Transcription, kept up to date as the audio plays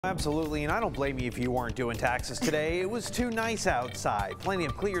Absolutely, and I don't blame you if you weren't doing taxes today. It was too nice outside. Plenty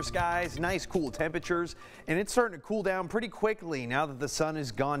of clear skies, nice cool temperatures, and it's starting to cool down pretty quickly now that the sun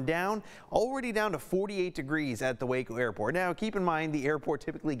has gone down. Already down to 48 degrees at the Waco Airport. Now, keep in mind the airport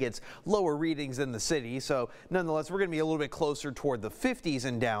typically gets lower readings than the city, so nonetheless, we're going to be a little bit closer toward the 50s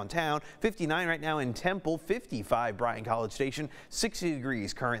in downtown. 59 right now in Temple, 55 Bryan College Station, 60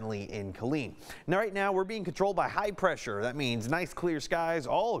 degrees currently in Killeen. Now, right now, we're being controlled by high pressure. That means nice clear skies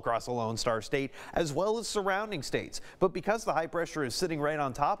all across the Lone Star State as well as surrounding states. But because the high pressure is sitting right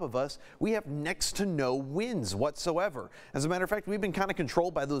on top of us, we have next to no winds whatsoever. As a matter of fact, we've been kind of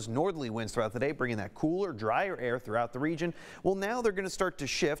controlled by those northerly winds throughout the day, bringing that cooler, drier air throughout the region. Well, now they're going to start to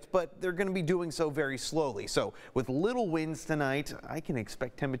shift, but they're going to be doing so very slowly. So with little winds tonight, I can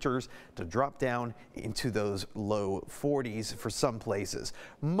expect temperatures to drop down into those low 40s for some places.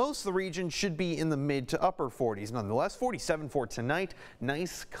 Most of the region should be in the mid to upper 40s. Nonetheless, 47 for tonight.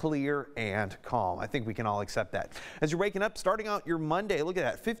 Nice, clear and calm. I think we can all accept that. As you're waking up, starting out your Monday, look at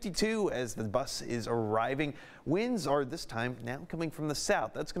that, 52 as the bus is arriving. Winds are this time now coming from the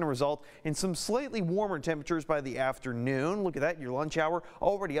south. That's going to result in some slightly warmer temperatures by the afternoon. Look at that, your lunch hour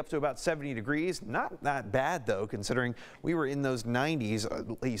already up to about 70 degrees. Not that bad though, considering we were in those 90s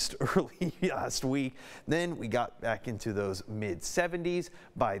at least early last week. Then we got back into those mid 70s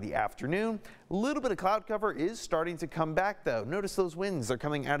by the afternoon. A little bit of cloud cover is starting to come back though. Notice those winds are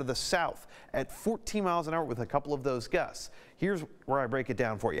coming out of the south at 14 miles an hour with a couple of those gusts. Here's where I break it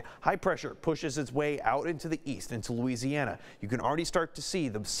down for you. High pressure pushes its way out into the east, into Louisiana. You can already start to see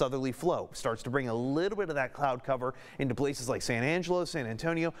the southerly flow starts to bring a little bit of that cloud cover into places like San Angelo, San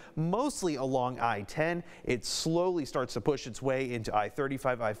Antonio, mostly along I-10. It slowly starts to push its way into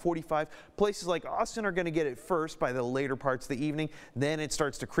I-35, I-45. Places like Austin are going to get it first by the later parts of the evening. Then it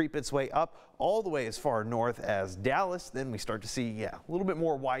starts to creep its way up all the way as far north as Dallas. Then we start to see, a little bit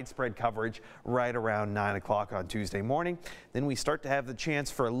more widespread coverage right around 9 o'clock on Tuesday morning. Then we start to have the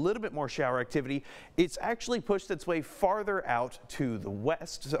chance for a little bit more shower activity. It's actually pushed its way farther out to the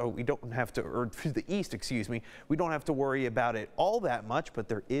west, so we don't have to, or to the east, excuse me. We don't have to worry about it all that much, but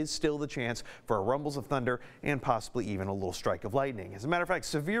there is still the chance for rumbles of thunder and possibly even a little strike of lightning. As a matter of fact,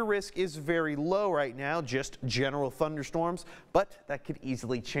 severe risk is very low right now, just general thunderstorms, but that could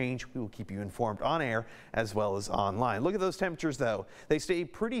easily change. We will keep you informed on air as well as online. Look at those temperatures though. They stay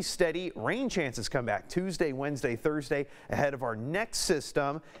pretty steady. Rain chances come back Tuesday, Wednesday, Thursday ahead of our next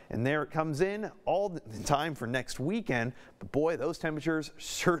system, and there it comes in all the time for next weekend. But boy, those temperatures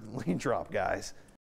certainly drop, guys.